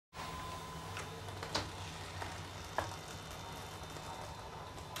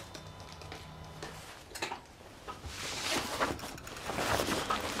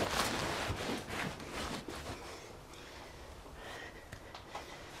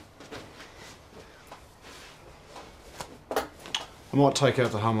I might take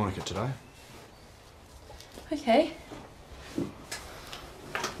out the harmonica today. Okay.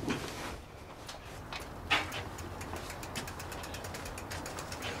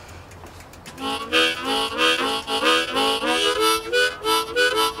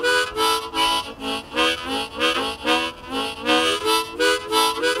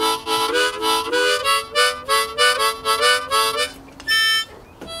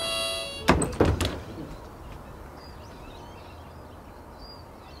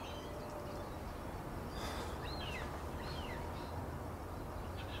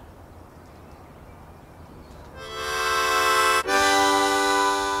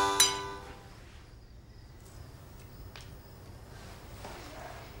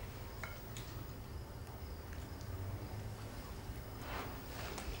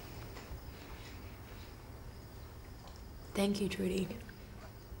 Thank you, Trudy.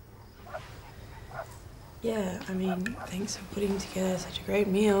 Yeah, I mean, thanks for putting together such a great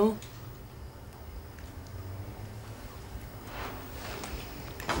meal.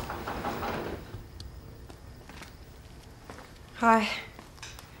 Hi.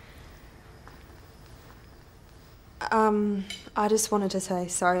 I just wanted to say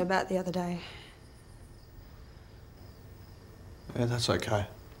sorry about the other day. Yeah, that's okay.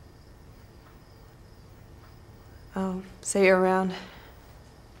 I'll see you around.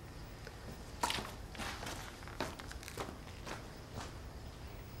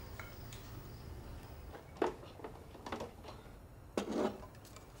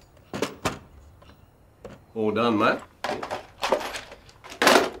 All done, mate.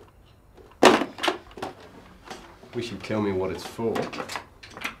 Wish you'd tell me what it's for.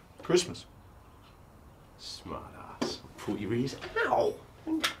 Christmas. Smart ass. Pull your ears. Ow!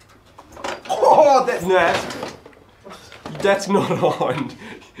 Oh, that's nasty. That's not on.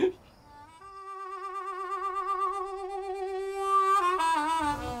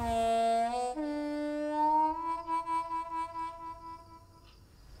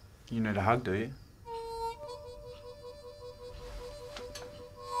 You need a hug, do you?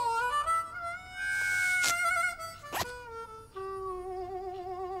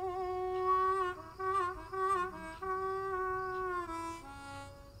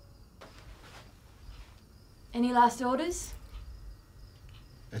 Any last orders?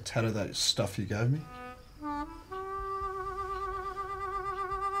 A tad of that stuff you gave me.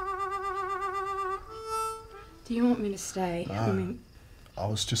 Do you want me to stay? No. I mean... I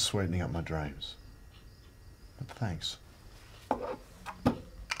was just sweetening up my dreams. But thanks.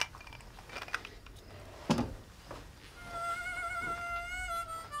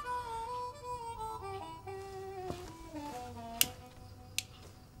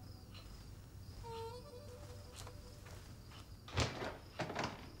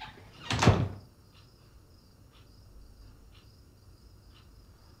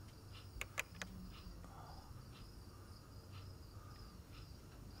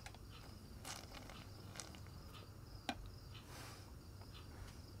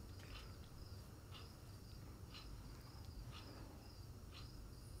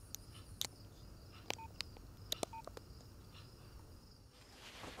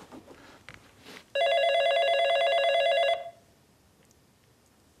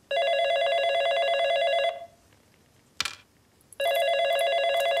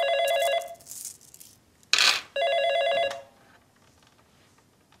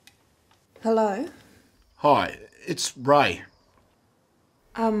 Hello? Hi, it's Ray.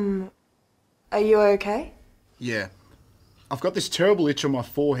 Are you okay? Yeah. I've got this terrible itch on my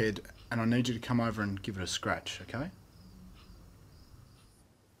forehead and I need you to come over and give it a scratch, okay?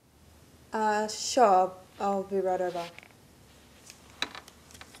 Sure. I'll be right over.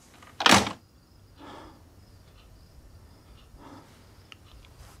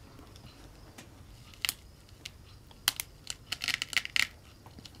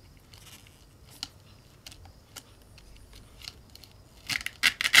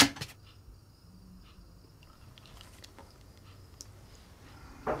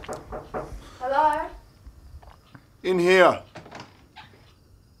 Hello? In here.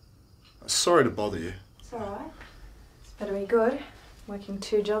 Sorry to bother you. It's alright. It's better be good. Working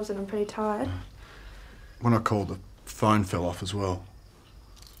 2 jobs and I'm pretty tired. When I called, the phone fell off as well.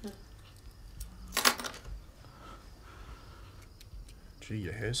 Gee,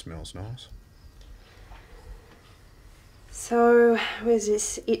 your hair smells nice. So, where's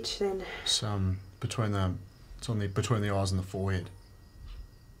this itch then? It's between the eyes and the forehead.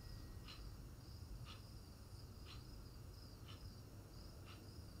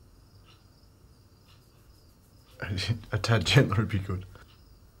 A tad gentler would be good.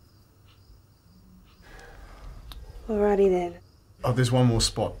 Alrighty then. Oh, there's one more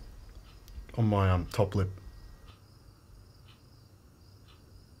spot on my top lip.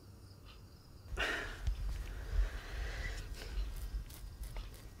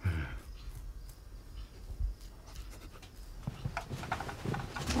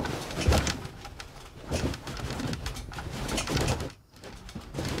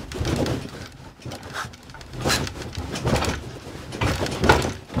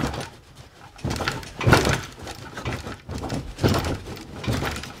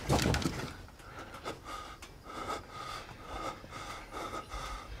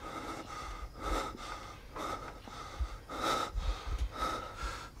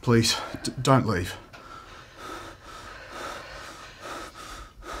 Please, don't leave.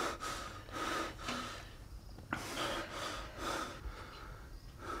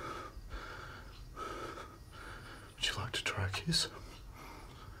 Would you like to try a kiss?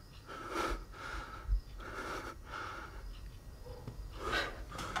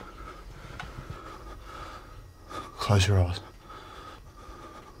 Close your eyes.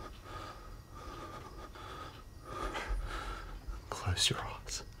 Close your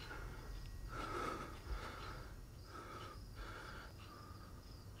eyes.